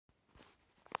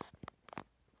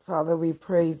Father, we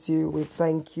praise you. We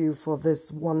thank you for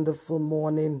this wonderful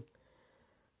morning.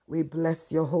 We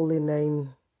bless your holy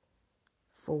name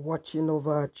for watching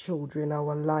over our children,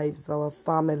 our lives, our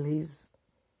families.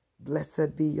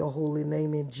 Blessed be your holy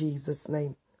name in Jesus'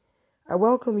 name. I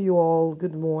welcome you all.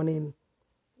 Good morning,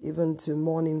 even to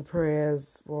morning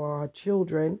prayers for our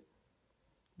children,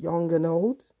 young and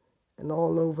old, and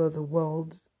all over the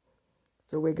world.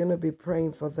 So we're going to be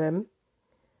praying for them.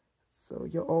 So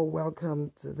you're all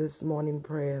welcome to this morning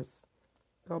prayers.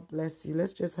 God bless you.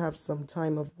 Let's just have some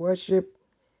time of worship,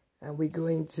 and we go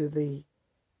into the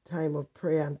time of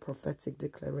prayer and prophetic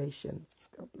declarations.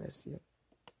 God bless you.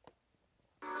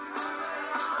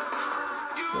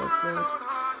 Yes, Lord.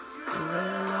 You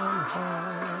reign on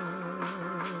high.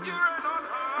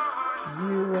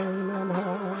 You reign on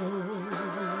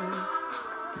high.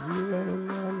 You reign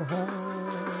on high.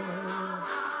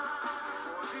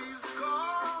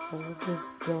 For this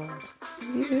God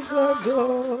is a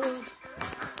God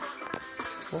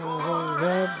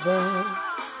forever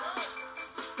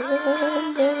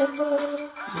and ever.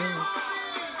 Yes,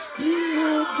 He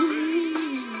will be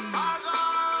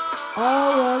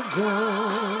our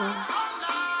God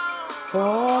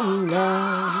from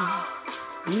now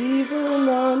even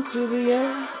unto the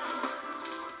end.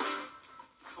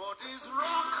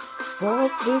 For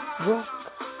this rock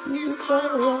is a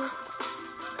rock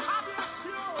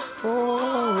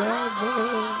forever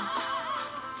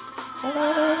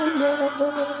and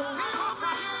ever.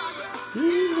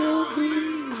 He will be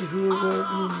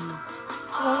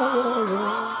our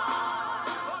rock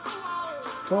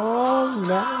from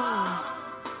now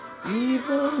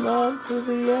even unto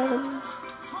the end.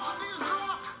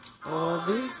 For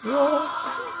this rock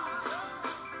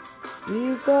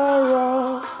is a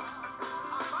rock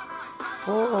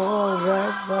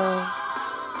forever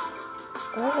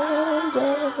and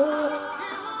ever.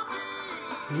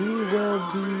 He will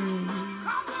be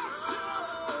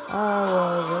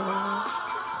our rock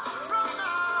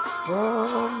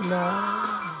from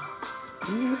now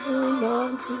even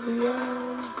unto the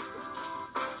end.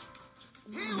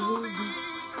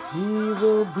 He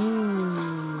will be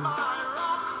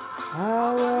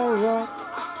our rock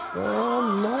from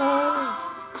now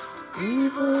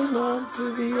even unto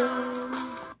the end.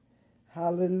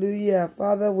 Hallelujah.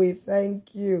 Father, we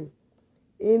thank you.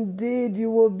 Indeed, you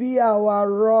will be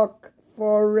our rock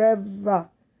forever,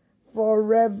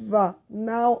 forever,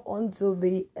 now until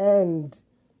the end.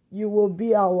 You will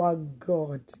be our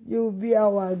God. You will be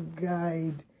our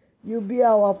guide. You'll be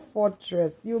our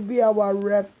fortress. You'll be our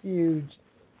refuge.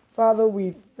 Father,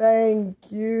 we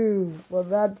thank you for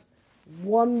that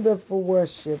wonderful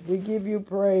worship. We give you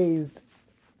praise.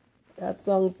 That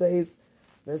song says,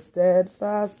 the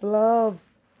steadfast love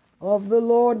of the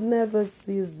Lord never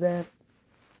ceaseth.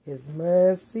 His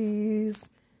mercies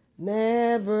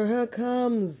never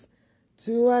comes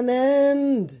to an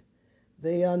end.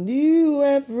 They are new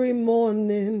every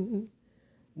morning,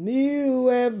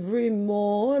 new every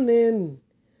morning.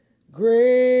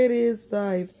 Great is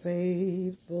thy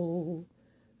faithfulness,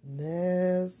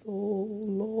 O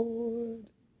Lord.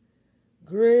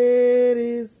 Great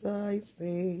is thy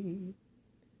faithfulness.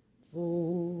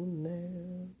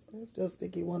 Let's just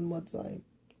take it one more time.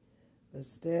 The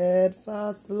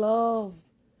steadfast love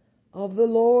of the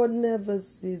Lord never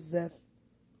ceaseth.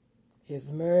 His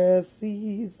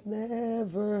mercies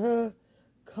never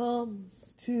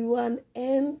comes to an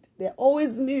end. They're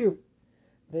always new.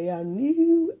 They are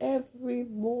new every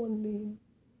morning.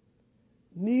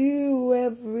 New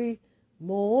every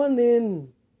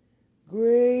morning.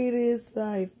 Great is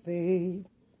thy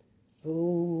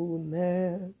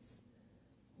faithfulness,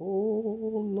 O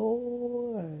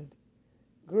Lord.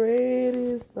 Great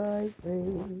is thy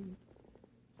faithfulness.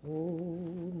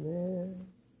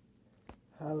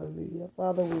 Hallelujah.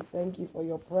 Father, we thank you for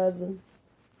your presence.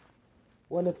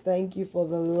 We want to thank you for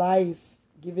the life,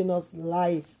 giving us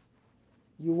life.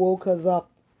 You woke us up.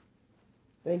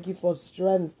 Thank you for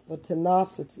strength, for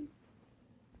tenacity.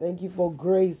 Thank you for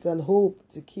grace and hope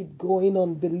to keep going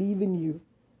on believing you,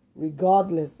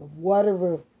 regardless of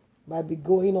whatever might be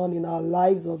going on in our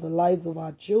lives or the lives of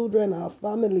our children, our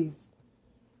families.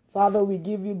 Father, we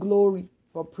give you glory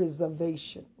for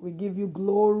preservation. We give you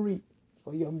glory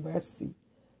for your mercy.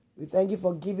 We thank you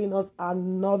for giving us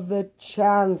another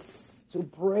chance to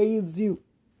praise you.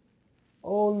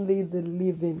 Only the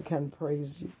living can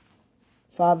praise you.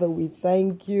 Father, we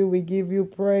thank you. We give you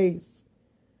praise.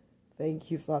 Thank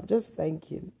you, Father. Just thank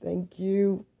him. Thank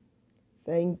you.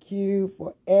 Thank you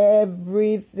for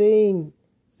everything.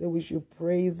 So we should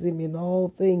praise him in all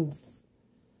things.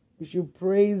 We should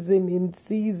praise him in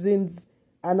seasons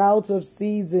and out of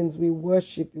seasons we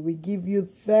worship you. We give you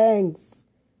thanks.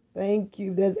 Thank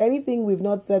you. If there's anything we've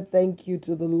not said thank you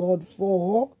to the Lord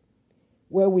for,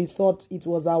 where we thought it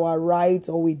was our right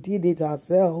or we did it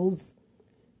ourselves,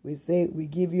 we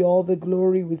give you all the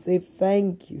glory. We say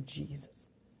thank you, Jesus.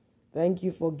 Thank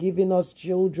you for giving us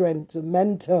children to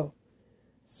mentor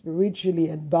spiritually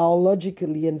and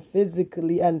biologically and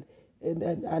physically and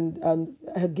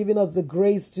giving us the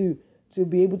grace to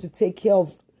be able to take care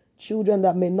of children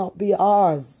that may not be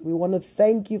ours. We want to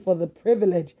thank you for the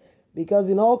privilege, because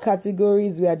in all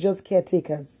categories we are just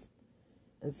caretakers.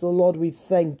 And so, Lord, we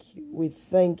thank you. We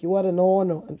thank you. What an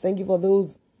honor. And thank you for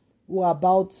those who are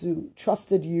about to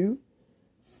trusted you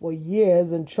for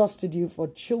years and trusted you for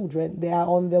children. They are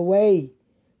on their way.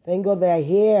 Thank God they are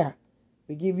here.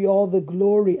 We give you all the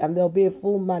glory, and there'll be a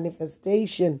full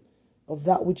manifestation of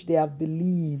that which they have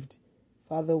believed.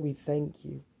 Father, we thank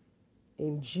you.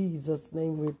 In Jesus'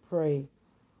 name we pray.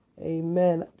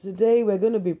 Amen. Today we're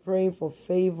going to be praying for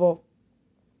favor.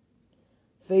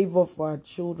 Favor for our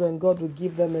children. God will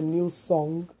give them a new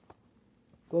song.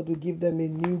 God will give them a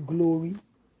new glory.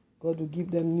 God will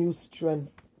give them new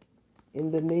strength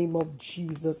in the name of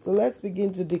Jesus. So let's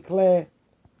begin to declare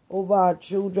over our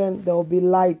children. There will be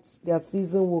light. Their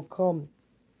season will come.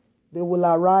 They will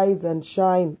arise and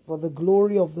shine, for the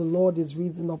glory of the Lord is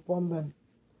risen upon them.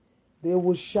 They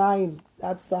will shine.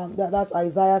 That's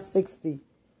Isaiah 60.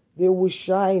 They will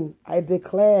shine. I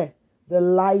declare the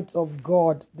light of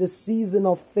God. The season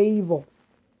of favor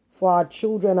for our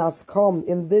children has come.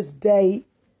 In this day,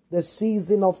 the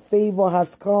season of favor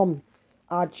has come.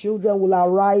 Our children will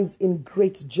arise in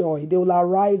great joy. They will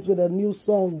arise with a new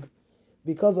song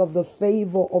because of the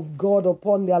favor of God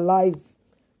upon their lives.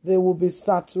 They will be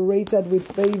saturated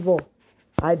with favor.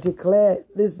 I declare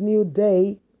this new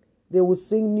day, they will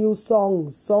sing new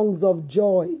songs, songs of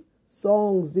joy,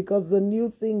 songs because the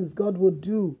new things God will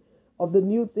do, of the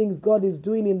new things God is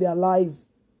doing in their lives.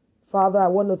 Father, I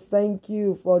want to thank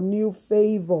you for new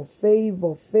favor,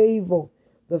 favor, favor,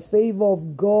 the favor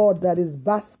of God that is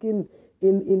basking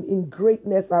in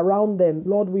greatness around them.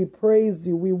 Lord, we praise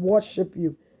you. We worship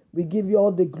you. We give you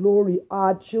all the glory.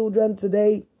 Our children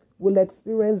today will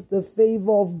experience the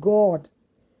favor of God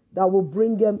that will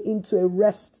bring them into a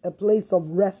rest, a place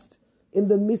of rest in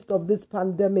the midst of this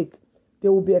pandemic. They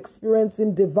will be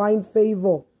experiencing divine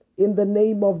favor in the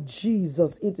name of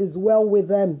Jesus. It is well with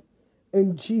them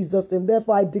in Jesus' name.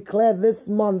 Therefore, I declare this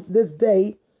month, this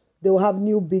day, they will have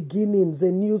new beginnings,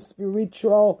 a new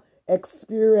spiritual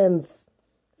experience.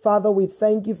 Father, we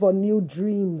thank you for new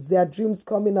dreams, their dreams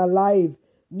coming alive,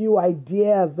 new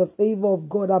ideas, the favor of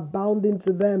God abounding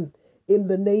to them in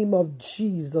the name of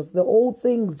Jesus. The old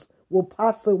things will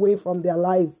pass away from their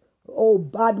lives. Oh,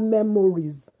 bad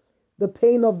memories, the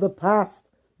pain of the past,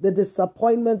 the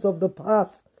disappointments of the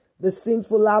past, the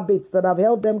sinful habits that have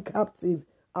held them captive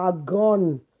are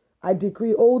gone. I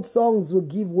decree old songs will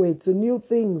give way to new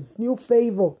things, new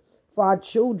favor for our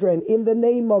children in the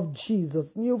name of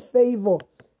Jesus. New favor,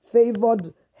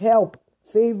 favored help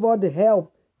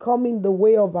coming the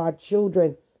way of our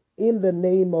children in the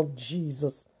name of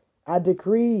Jesus. I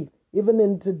decree even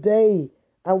in today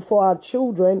and for our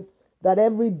children that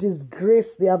every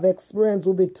disgrace they have experienced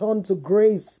will be turned to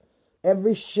grace.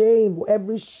 Every shame,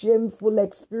 every shameful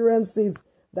experiences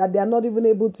that they are not even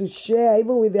able to share,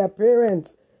 even with their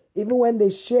parents, even when they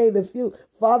share, they feel,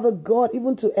 Father God,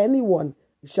 even to anyone,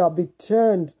 it shall be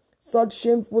turned. Such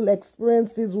shameful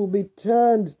experiences will be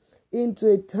turned into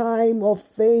a time of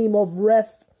fame, of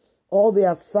rest. All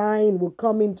their sign will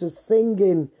come into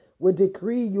singing. We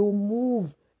decree you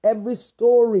move every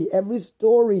story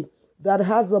that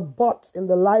has a but in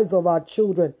the lives of our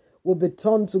children will be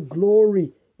turned to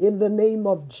glory in the name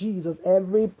of Jesus.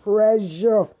 Every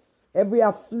pressure, every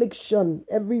affliction,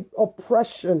 every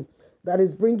oppression that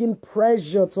is bringing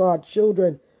pressure to our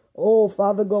children, oh,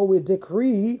 Father God, we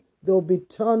decree they'll be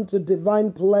turned to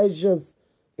divine pleasures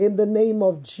in the name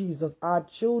of Jesus. Our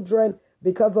children,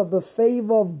 because of the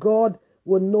favor of God,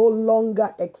 will no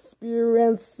longer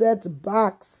experience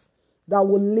setbacks that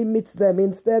will limit them.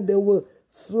 Instead, they will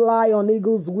fly on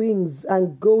eagle's wings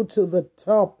and go to the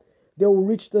top. They will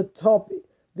reach the top.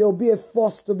 They'll be a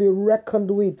force to be reckoned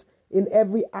with in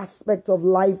every aspect of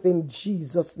life in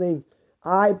Jesus' name.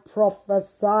 I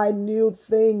prophesy new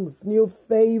things, new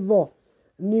favor,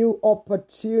 new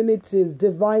opportunities,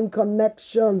 divine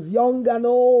connections, young and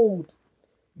old.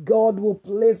 God will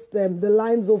place them. The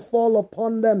lines will fall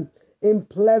upon them in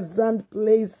pleasant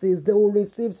places. They will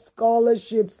receive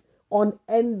scholarships,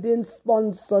 unending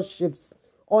sponsorships,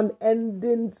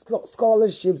 unending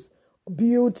scholarships,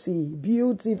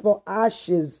 beauty for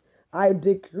ashes, I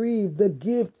decree the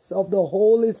gifts of the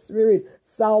Holy Spirit,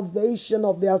 salvation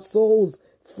of their souls,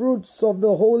 fruits of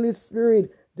the Holy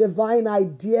Spirit, divine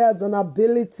ideas and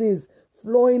abilities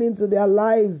flowing into their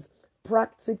lives,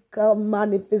 practical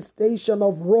manifestation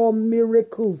of raw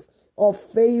miracles of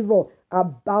favor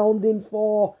abounding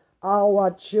for our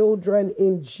children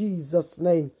in Jesus'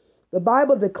 name. The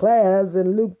Bible declares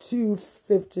in Luke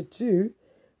 2:52,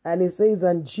 and it says,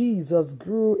 and Jesus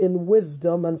grew in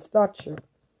wisdom and stature.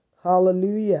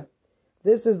 Hallelujah.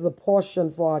 This is the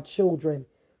portion for our children.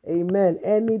 Amen.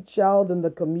 Any child in the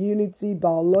community,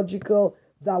 biological,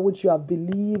 that which you have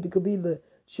believed, it could be the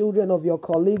children of your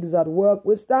colleagues at work.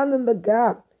 We stand in the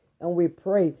gap and we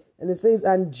pray. And it says,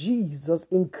 and Jesus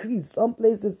increased. Some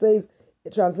place it says, the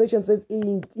translation says,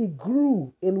 he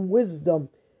grew in wisdom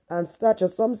and stature.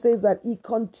 Some says that he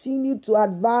continued to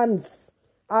advance.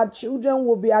 Our children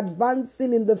will be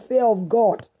advancing in the fear of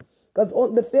God, because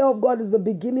the fear of God is the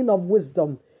beginning of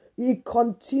wisdom. He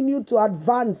continued to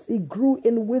advance. He grew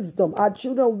in wisdom. Our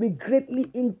children will be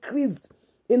greatly increased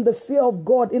in the fear of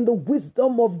God, in the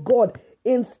wisdom of God,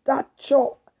 in stature,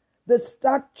 the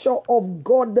stature of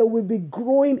God. That will be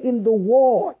growing in the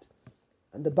word.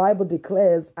 And the Bible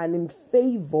declares, and in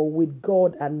favor with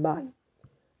God and man.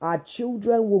 Our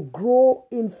children will grow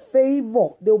in favor.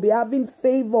 They'll be having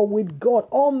favor with God.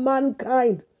 All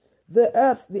mankind, the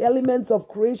earth, the elements of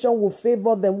creation will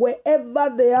favor them wherever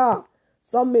they are.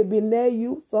 Some may be near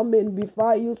you, some may be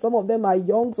far you, some of them are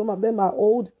young, some of them are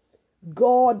old.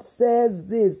 God says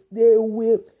this, they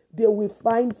will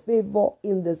find favor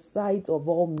in the sight of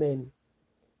all men.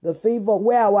 The favor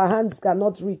where our hands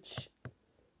cannot reach.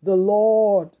 The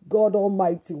Lord God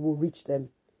Almighty will reach them.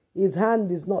 His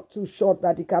hand is not too short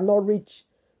that he cannot reach.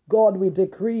 God, we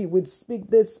decree, we speak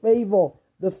this favor,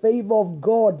 the favor of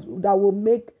God that will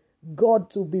make God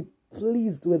to be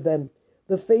pleased with them.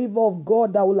 The favor of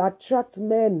God that will attract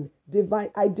men,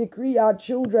 divine. I decree our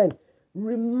children,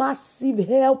 massive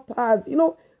helpers. You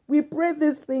know, we pray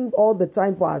this thing all the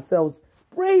time for ourselves.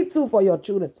 Pray too for your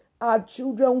children. Our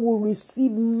children will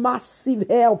receive massive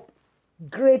help,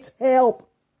 great help.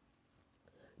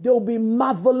 They'll be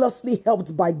marvelously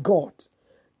helped by God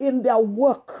in their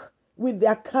work, with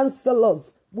their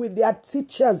counselors, with their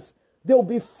teachers. They'll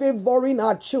be favoring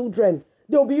our children.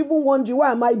 They'll be even wondering,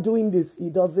 why am I doing this?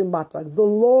 It doesn't matter. The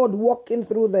Lord walking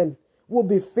through them will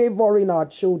be favoring our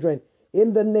children.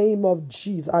 In the name of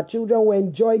Jesus, our children will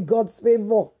enjoy God's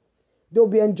favor. They'll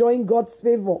be enjoying God's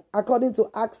favor. According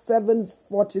to Acts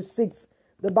 7:46,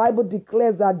 the Bible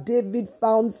declares that David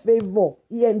found favor.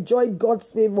 He enjoyed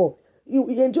God's favor.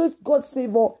 He enjoyed God's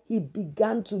favor. He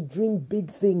began to dream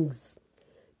big things.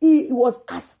 He was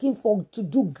asking to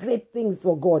do great things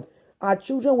for God. Our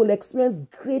children will experience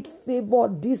great favor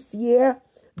this year,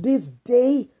 this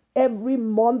day, every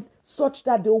month, such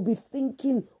that they will be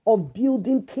thinking of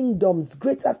building kingdoms,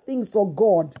 greater things for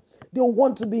God. They'll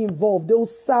want to be involved. They'll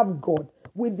serve God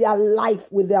with their life,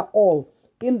 with their all.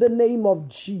 In the name of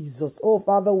Jesus. Oh,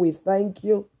 Father, we thank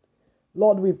you.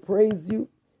 Lord, we praise you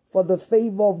for the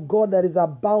favor of God that is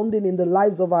abounding in the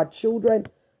lives of our children.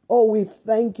 Oh, we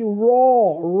thank you.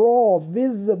 Raw,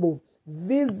 visible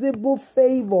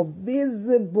favor,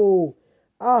 visible.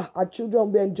 Our children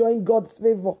will be enjoying God's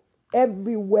favor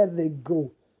everywhere they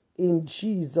go. In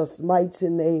Jesus' mighty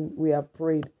name we have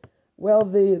prayed. Well,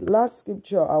 the last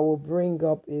scripture I will bring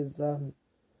up is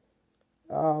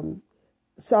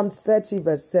Psalms 30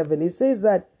 verse 7. It says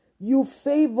that you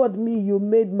favored me, you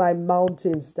made my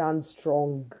mountain stand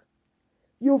strong.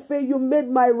 You made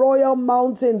my royal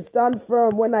mountain stand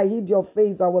firm. When I hid your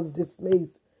face, I was dismayed.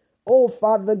 Oh,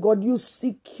 Father God, you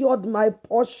secured my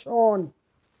portion.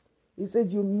 He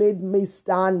says, you made me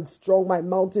stand strong, my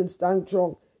mountain stand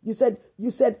strong. You said,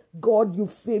 God,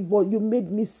 you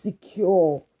made me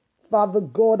secure. Father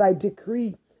God, I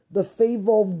decree the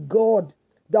favor of God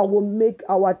that will make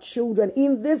our children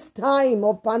in this time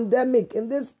of pandemic, in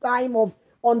this time of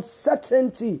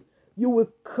uncertainty, you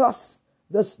will cause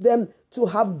them to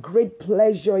have great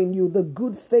pleasure in you. The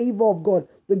good favor of God,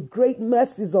 the great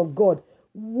mercies of God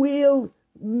will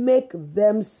make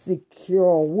them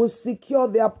secure, will secure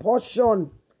their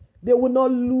portion. They will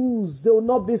not lose. They will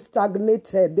not be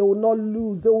stagnated. They will not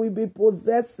lose. They will be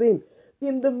possessing.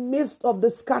 In the midst of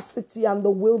the scarcity and the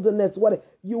wilderness, what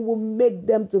you will make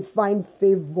them to find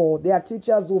favor. Their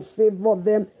teachers will favor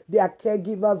them. Their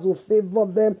caregivers will favor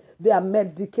them. Their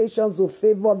medications will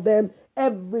favor them.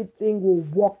 Everything will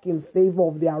walk in favor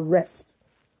of their rest.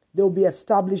 They will be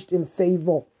established in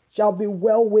favor. Shall be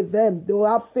well with them. They will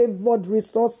have favored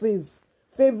resources,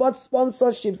 favored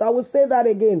sponsorships. I will say that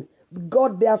again.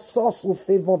 God, their source, will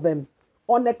favor them.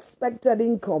 Unexpected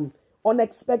income,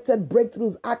 unexpected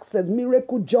breakthroughs, access,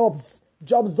 miracle jobs,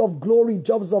 jobs of glory,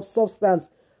 jobs of substance,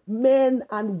 men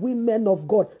and women of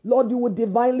God. Lord, you will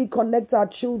divinely connect our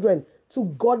children to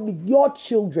godly, your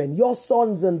children, your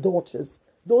sons and daughters,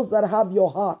 those that have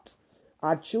your heart.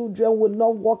 Our children will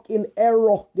not walk in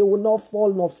error. They will not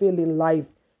fall nor fail in life.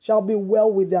 Shall be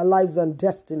well with their lives and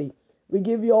destiny. We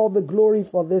give you all the glory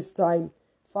for this time.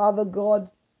 Father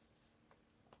God,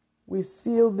 we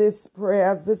seal these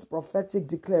prayers, these prophetic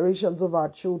declarations of our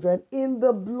children in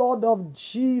the blood of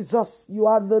Jesus. You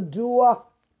are the doer.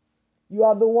 You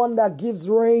are the one that gives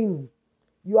rain.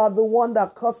 You are the one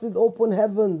that causes open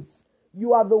heavens.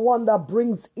 You are the one that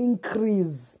brings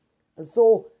increase. And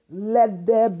so let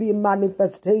there be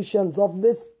manifestations of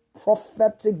these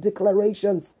prophetic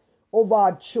declarations over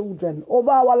our children, over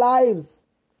our lives,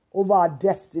 over our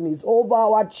destinies, over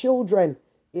our children.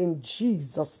 In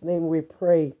Jesus' name we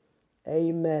pray.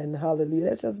 Amen. Hallelujah.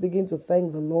 Let's just begin to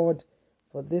thank the Lord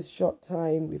for this short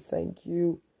time. We thank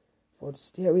you for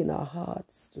stirring our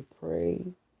hearts to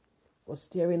pray, for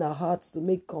stirring our hearts to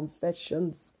make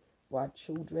confessions for our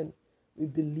children. We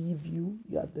believe you.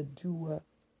 You are the doer.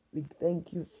 We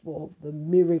thank you for the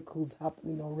miracles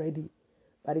happening already.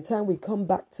 By the time we come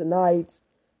back tonight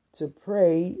to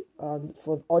pray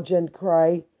for urgent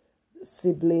cry,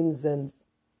 siblings and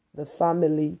the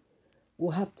family,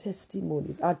 we'll have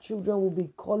testimonies. Our children will be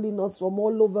calling us from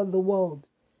all over the world.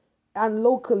 And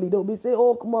locally, they'll be saying,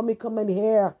 oh, mommy, come and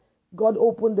hear. God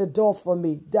opened the door for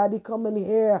me. Daddy, come and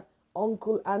hear.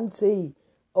 Uncle, auntie,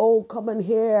 oh, come and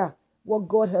hear what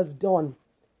God has done.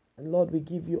 And Lord, we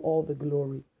give you all the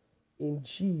glory. In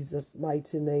Jesus'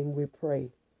 mighty name we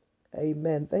pray.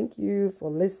 Amen. Thank you for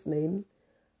listening.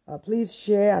 Please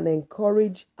share and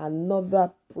encourage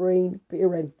another praying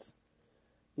parent.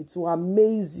 It will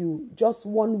amaze you. Just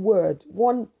one word,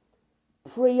 one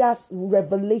prayer's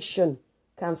revelation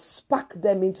can spark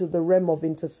them into the realm of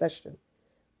intercession,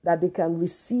 that they can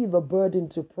receive a burden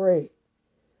to pray.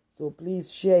 So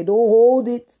please share. Don't hold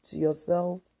it to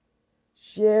yourself.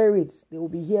 Share it. They will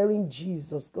be hearing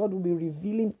Jesus. God will be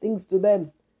revealing things to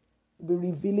them. Will be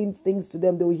revealing things to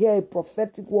them. They will hear a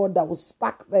prophetic word that will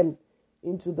spark them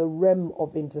into the realm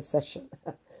of intercession.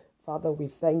 Father, we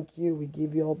thank you. We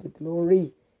give you all the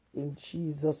glory in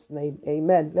Jesus' name.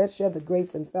 Amen. Let's share the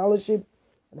grace and fellowship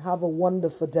and have a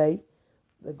wonderful day.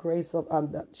 The grace of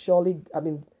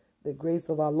the grace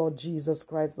of our Lord Jesus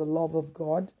Christ, the love of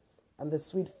God, and the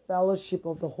sweet fellowship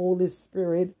of the Holy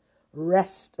Spirit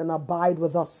rest and abide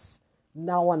with us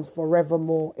now and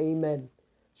forevermore. Amen.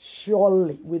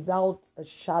 Surely, without a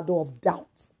shadow of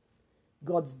doubt,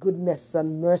 God's goodness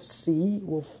and mercy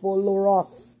will follow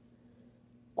us,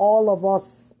 all of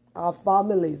us, our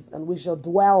families, and we shall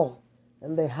dwell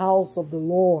in the house of the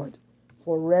Lord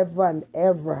forever and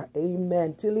ever.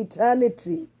 Amen. Till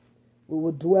eternity, we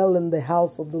will dwell in the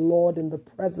house of the Lord in the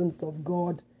presence of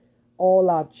God. All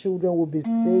our children will be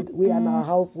saved. We and our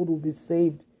household will be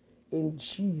saved. In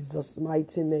Jesus'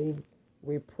 mighty name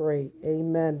we pray.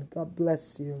 Amen. God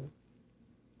bless you.